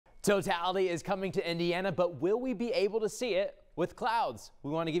Totality is coming to Indiana, but will we be able to see it with clouds? We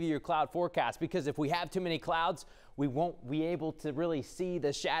want to give you your cloud forecast because if we have too many clouds, we won't be able to really see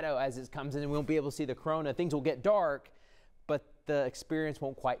the shadow as it comes in and we won't be able to see the corona. Things will get dark, but the experience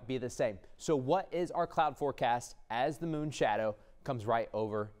won't quite be the same. So what is our cloud forecast as the moon shadow comes right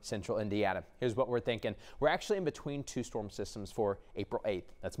over central Indiana? Here's what we're thinking. We're actually in between two storm systems for April 8th.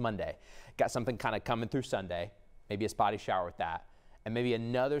 That's Monday. Got something kind of coming through Sunday, maybe a spotty shower with that, and maybe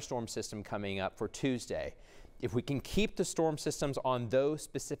another storm system coming up for Tuesday. If we can keep the storm systems on those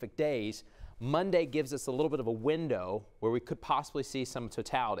specific days, Monday gives us a little bit of a window where we could possibly see some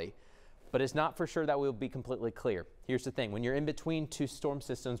totality. But it's not for sure that we'll be completely clear. Here's the thing, when you're in between two storm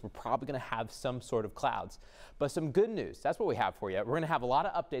systems, we're probably going to have some sort of clouds. But some good news, that's what we have for you. We're going to have a lot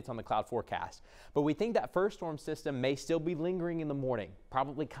of updates on the cloud forecast. But we think that first storm system may still be lingering in the morning,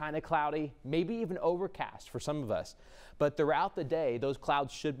 probably kind of cloudy, maybe even overcast for some of us. But throughout the day, those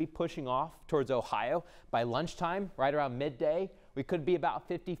clouds should be pushing off towards Ohio. By lunchtime, right around midday, we could be about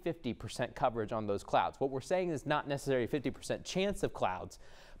 50-50% coverage on those clouds. What we're saying is not necessarily a 50% chance of clouds,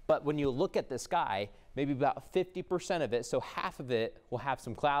 but when you look at the sky, maybe about 50% of it, so half of it will have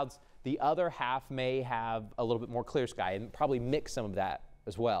some clouds. The other half may have a little bit more clear sky and probably mix some of that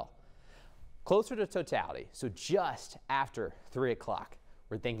as well. Closer to totality, so just after 3 o'clock,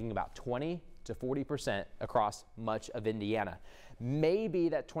 we're thinking about 20 to 40% across much of Indiana. Maybe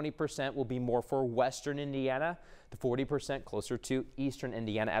that 20% will be more for western Indiana, the 40% closer to eastern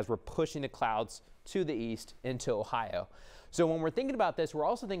Indiana as we're pushing the clouds to the east into Ohio. So when we're thinking about this, we're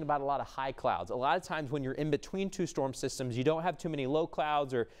also thinking about a lot of high clouds. A lot of times when you're in between two storm systems, you don't have too many low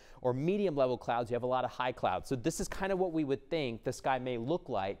clouds or medium level clouds, you have a lot of high clouds. So this is kind of what we would think the sky may look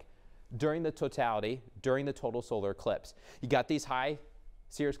like during the totality, during the total solar eclipse. You got these high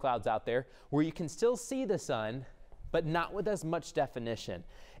cirrus clouds out there where you can still see the sun, but not with as much definition.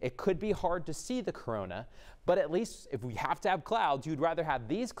 It could be hard to see the corona, but at least if we have to have clouds, you'd rather have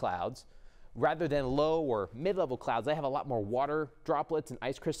these clouds rather than low or mid-level clouds. They have a lot more water droplets and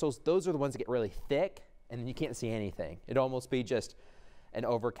ice crystals. Those are the ones that get really thick and then you can't see anything. It'd almost be just an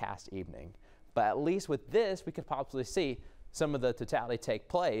overcast evening. But at least with this, we could possibly see some of the totality take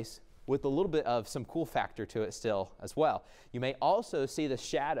place with a little bit of some cool factor to it still as well. You may also see the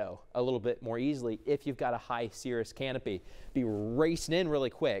shadow a little bit more easily if you've got a high cirrus canopy. Be racing in really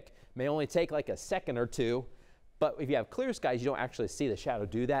quick. May only take like a second or two, but if you have clear skies, you don't actually see the shadow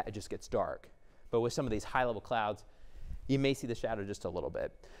do that. It just gets dark. But with some of these high level clouds, you may see the shadow just a little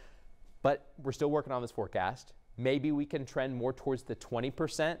bit. But we're still working on this forecast. Maybe we can trend more towards the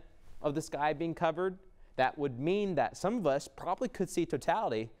 20% of the sky being covered. That would mean that some of us probably could see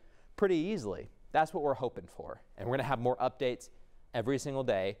totality pretty easily. That's what we're hoping for. And we're going to have more updates every single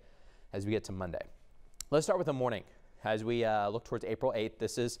day as we get to Monday. Let's start with the morning. As we look towards April 8th,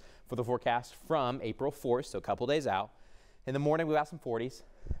 this is for the forecast from April 4th, so a couple days out. In the morning, we've got some 40s,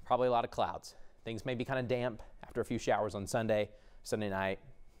 probably a lot of clouds. Things may be kind of damp after a few showers on Sunday, Sunday night.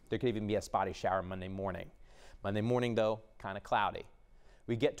 There could even be a spotty shower Monday morning. Monday morning, though, kind of cloudy.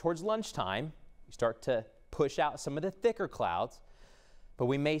 We get towards lunchtime, we start to push out some of the thicker clouds, but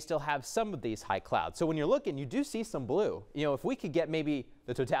we may still have some of these high clouds. So when you're looking, you do see some blue. You know, if we could get maybe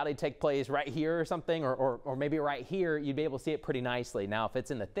the totality take place right here or something, or maybe right here, you'd be able to see it pretty nicely. Now, if it's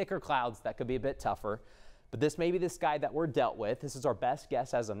in the thicker clouds, that could be a bit tougher. But this may be the sky that we're dealt with. This is our best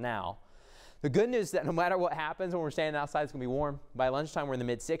guess as of now. The good news is that no matter what happens when we're standing outside, it's going to be warm. By lunchtime, we're in the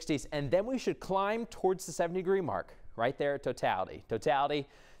mid-60s, and then we should climb towards the 70-degree mark right there at totality. Totality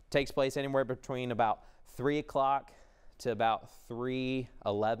takes place anywhere between about 3 o'clock to about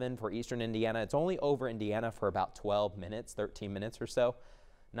 3:11 for eastern Indiana. It's only over Indiana for about 12 minutes, 13 minutes or so.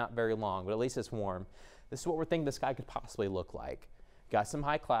 Not very long, but at least it's warm. This is what we're thinking the sky could possibly look like. Got some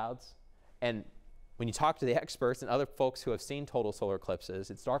high clouds, and when you talk to the experts and other folks who have seen total solar eclipses,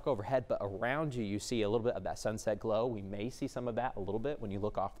 it's dark overhead, but around you, you see a little bit of that sunset glow. We may see some of that a little bit when you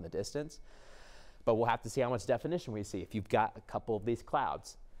look off in the distance, but we'll have to see how much definition we see if you've got a couple of these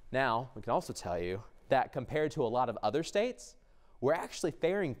clouds. Now, we can also tell you that compared to a lot of other states, we're actually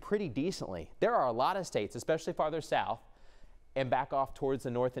faring pretty decently. There are a lot of states, especially farther south and back off towards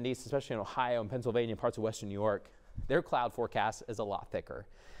the north and east, especially in Ohio and Pennsylvania and parts of western New York, their cloud forecast is a lot thicker.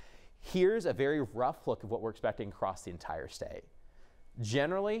 Here's a very rough look of what we're expecting across the entire state.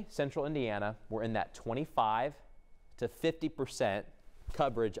 Generally, central Indiana, we're in that 25 to 50%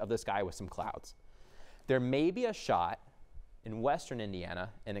 coverage of the sky with some clouds. There may be a shot in western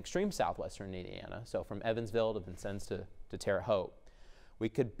Indiana and extreme southwestern Indiana, so from Evansville to Vincennes to Terre Haute, we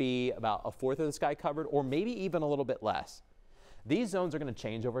could be about a fourth of the sky covered, or maybe even a little bit less. These zones are going to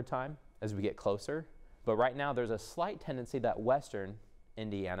change over time as we get closer, but right now there's a slight tendency that western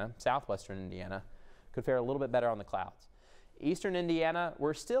Indiana, southwestern Indiana, could fare a little bit better on the clouds. Eastern Indiana,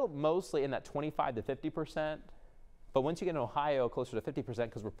 we're still mostly in that 25 to 50%, but once you get in Ohio, closer to 50%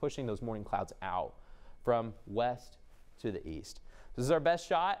 because we're pushing those morning clouds out from west to the east. This is our best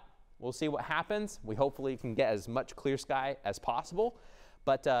shot. We'll see what happens. We hopefully can get as much clear sky as possible.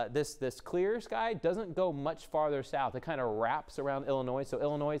 But this clear sky doesn't go much farther south. It kind of wraps around Illinois. So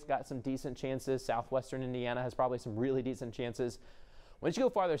Illinois has got some decent chances. Southwestern Indiana has probably some really decent chances. Once you go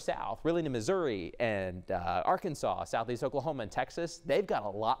farther south, really to Missouri and Arkansas, southeast Oklahoma and Texas, they've got a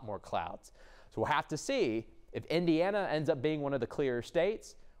lot more clouds. So we'll have to see if Indiana ends up being one of the clearer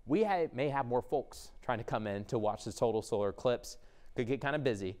states. We may have more folks trying to come in to watch the total solar eclipse. Could get kind of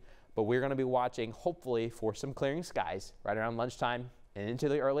busy, but we're going to be watching hopefully for some clearing skies right around lunchtime and into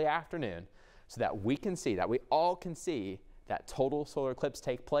the early afternoon so that we can see, that we all can see that total solar eclipse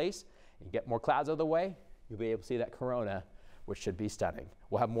take place. And get more clouds out of the way, you'll be able to see that corona, which should be stunning.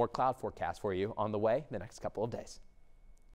 We'll have more cloud forecasts for you on the way the next couple of days.